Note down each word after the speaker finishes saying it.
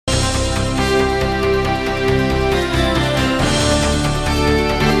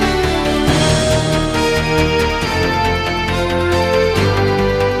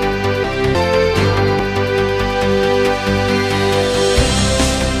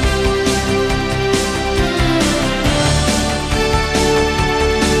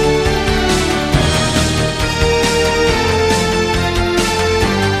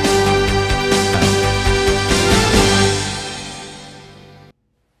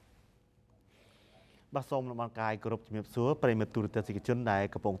បាទសូមលំអរកាយគោរពជំរាបសួរប្រិយមិត្តទូរទស្សនិកជនដែល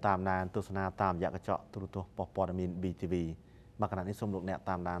កំពុងតាមដានទស្សនាតាមរយៈកញ្ចក់ទូរទស្សន៍ប៉ុស្តិ៍ព័ត៌មាន BTV មកគណៈនេះសូមលោកអ្នក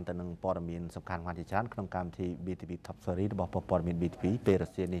តាមដានទៅនឹងព័ត៌មានសំខាន់ៗជាច្រើនក្នុងកម្មវិធី BTV Top Story របស់ប៉ុស្តិ៍ព័ត៌មាន BTV ពេលរ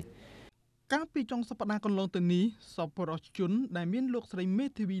សៀលនេះកាលពីចុងសប្តាហ៍កន្លងទៅនេះសពរសជនដែលមានលោកស្រីមេ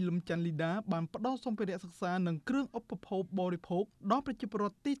ធាវីលំច័ន្ទលីដាបានផ្ដល់សម្ភារៈសិក្សានិងគ្រឿងឧបភោគបរិភោគដល់ប្រជាពលរ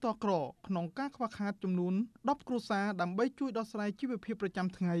ដ្ឋទីតក្រក្នុងការខ្វះខាតចំនួន10គ្រួសារដើម្បីជួយដោះស្រាយជីវភាពប្រចាំ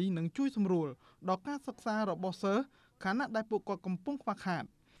ថ្ងៃនិងជួយសម្រួលដល់ការសិក្សារបស់សិស្សខណៈដែលពួកគាត់កំពុងខ្វះខាត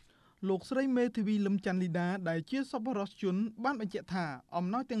លោកស្រីមេធាវីលំច័ន្ទលីដាដែលជាសពរសជនបានបញ្ជាក់ថាអំ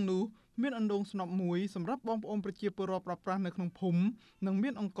ណោយទាំងនោះមានអណ្ដូងស្នប់មួយសម្រាប់បងប្អូនប្រជាពលរដ្ឋប្រើប្រាស់នៅក្នុងភូមិនិង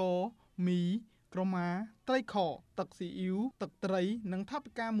មានអង្ករមីក្រមាត្រីខទឹកស៊ីអ៊ីវទឹកត្រីនិងថ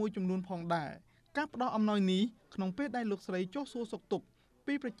វិកាមួយចំនួនផងដែរការផ្ដល់អំណោយនេះក្នុងពេលដែលលោកស្រីចុះសួរសុខទុក្ខ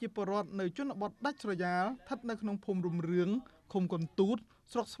ពីប្រជាពលរដ្ឋនៅជនបទដាច់ស្រយាលស្ថិតនៅក្នុងភូមិរុំរឿងឃុំកន្ទូត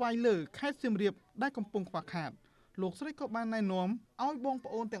ស្រុកស្វាយលើខេត្តសៀមរាបដែលកំពុងខ្វះខាតលោកស្រីក៏បានណែនាំឲ្យបង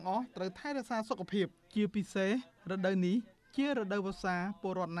ប្អូនទាំងអស់ត្រូវថែរក្សាសុខភាពជាពិសេសរដូវនេះជារដូវវស្សាព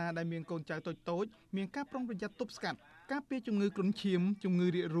លរដ្ឋណាដែលមានកូនចៅតូចៗមានការប្រុងប្រយ័ត្នទប់ស្កាត់ការពារជំងឺគ្រុនឈាមជំងឺ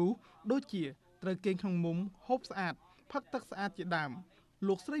រាគរូសដូចជាត្រូវគេងក្នុងមុំហូបស្អាតផឹកទឹកស្អាតជាដើម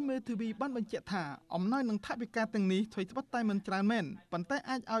លោកស្រីមេធាវីបានបញ្ជាក់ថាអំណោយនឹងថវិកាទាំងនេះធ្វើស្បិតតែមិនច្រើនមែនប៉ុន្តែ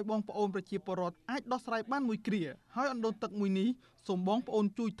អាចឲ្យបងប្អូនប្រជាពលរដ្ឋអាចដោះស្រាយបានមួយគ្រាហើយអណ្ដូងទឹកមួយនេះសូមបងប្អូន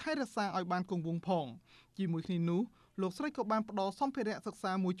ជួយថែរក្សាឲ្យបានគង់វង្សផងជាមួយគ្នានោះលោកស្រីក៏បានផ្ដល់សម្ភារៈសិក្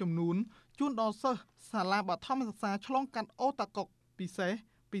សាមួយចំនួនជូនដល់សិស្សសាលាបឋមសិក្សាឆ្លងកាត់អូតាកុកពិសេស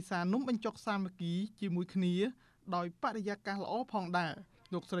ពិសានំបញ្ចុកសាមគ្គីជាមួយគ្នាដោយបរិយាកាសល្អផងដែរ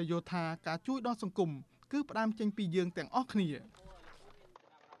លោកស្រីយល់ថាការជួយដល់សង្គមគឺផ្ដើមចេញពីយើងទាំងអស់គ្នា